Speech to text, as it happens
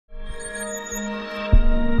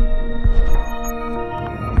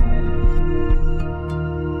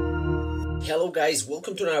guys,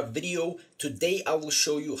 welcome to another video. Today I will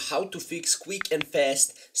show you how to fix quick and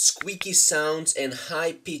fast squeaky sounds and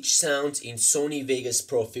high pitch sounds in Sony Vegas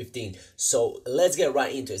Pro 15. So let's get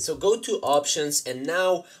right into it. So go to options, and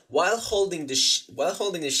now while holding the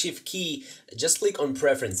shift key, just click on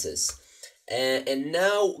preferences, and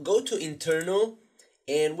now go to internal.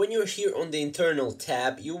 And when you're here on the internal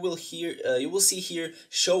tab, you will see here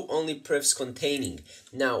show only prefs containing.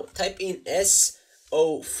 Now type in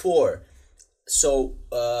SO4, so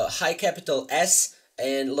high capital S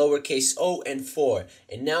and lowercase o and 4,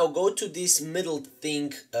 and now go to this middle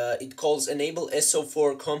thing. It calls enable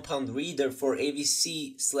SO4 compound reader for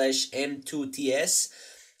AVC/M2TS.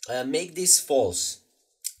 Make this false,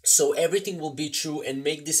 so everything will be true, and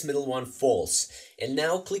make this middle one false. And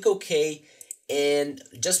now click OK, and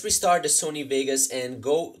just restart the Sony Vegas and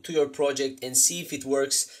go to your project and see if it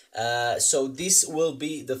works. So this will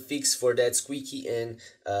be the fix for that squeaky and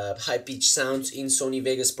high-pitched sounds in Sony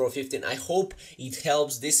Vegas Pro 15. I hope it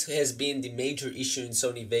helps. This has been the major issue in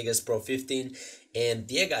Sony Vegas Pro 15. And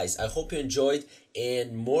yeah guys, I hope you enjoyed,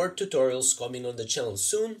 and more tutorials coming on the channel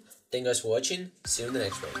soon. Thank you guys for watching. See you in the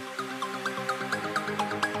next one.